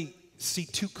can't really see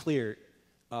too clear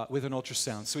with an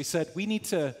ultrasound. So he said, we need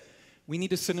to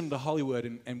send him to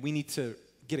Hollywood, and we need to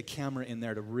get a camera in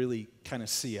there to really kind of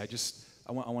see. I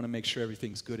want to make sure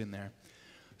everything's good in there.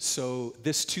 So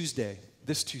this Tuesday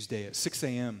at 6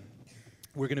 a.m.,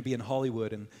 we're going to be in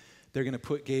Hollywood, and they're going to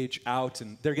put Gage out,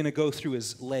 and they're going to go through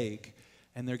his leg,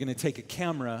 and they're going to take a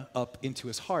camera up into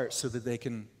his heart so that they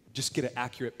can just get an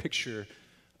accurate picture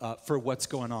for what's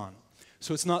going on.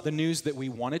 So it's not the news that we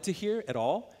wanted to hear at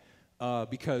all,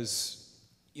 because,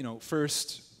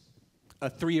 first, a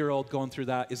 3-year-old going through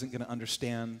that isn't going to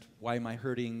understand, why am I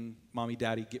hurting? Mommy,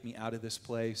 Daddy, get me out of this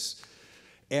place.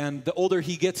 And the older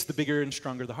he gets, the bigger and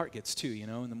stronger the heart gets too,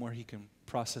 and the more he can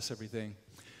process everything.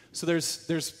 So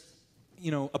there's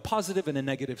a positive and a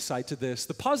negative side to this.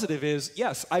 The positive is,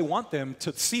 yes, I want them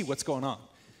to see what's going on.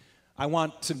 I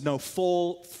want to know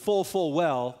full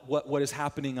well what is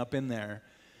happening up in there.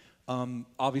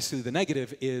 Obviously, the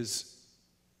negative is,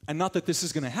 and not that this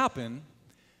is going to happen,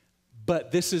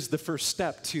 but this is the first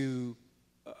step to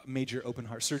major open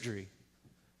heart surgery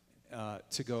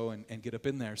to go and get up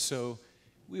in there. So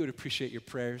we would appreciate your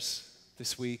prayers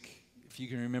this week. If you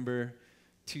can remember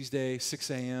Tuesday, 6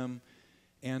 a.m.,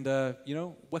 and,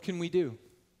 what can we do?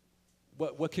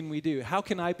 What can we do? How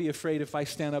can I be afraid if I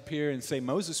stand up here and say,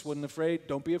 Moses wasn't afraid?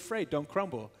 Don't be afraid. Don't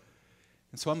crumble.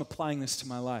 And so I'm applying this to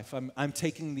my life. I'm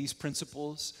taking these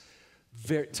principles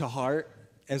to heart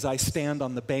as I stand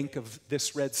on the bank of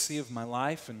this Red Sea of my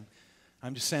life. And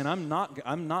I'm just saying, I'm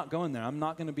not going there. I'm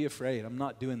not going to be afraid. I'm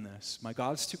not doing this. My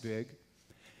God's too big.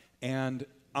 And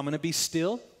I'm going to be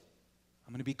still.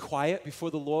 I'm going to be quiet before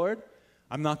the Lord.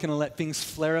 I'm not going to let things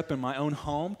flare up in my own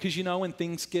home, because when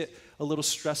things get a little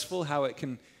stressful, how it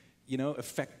can,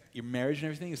 affect your marriage and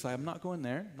everything. It's like, I'm not going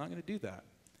there. I'm not going to do that.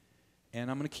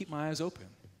 And I'm going to keep my eyes open,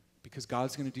 because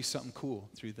God's going to do something cool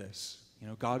through this. You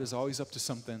know, God is always up to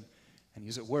something, and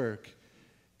he's at work.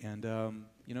 And,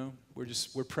 you know,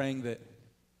 we're praying that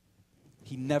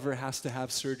he never has to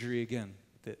have surgery again,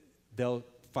 that they'll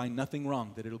find nothing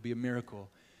wrong, that it'll be a miracle.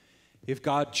 If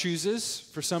God chooses,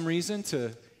 for some reason,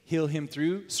 to heal him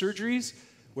through surgeries,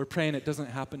 we're praying it doesn't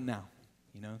happen now,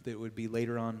 you know, that it would be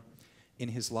later on in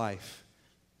his life.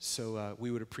 So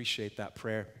we would appreciate that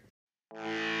prayer.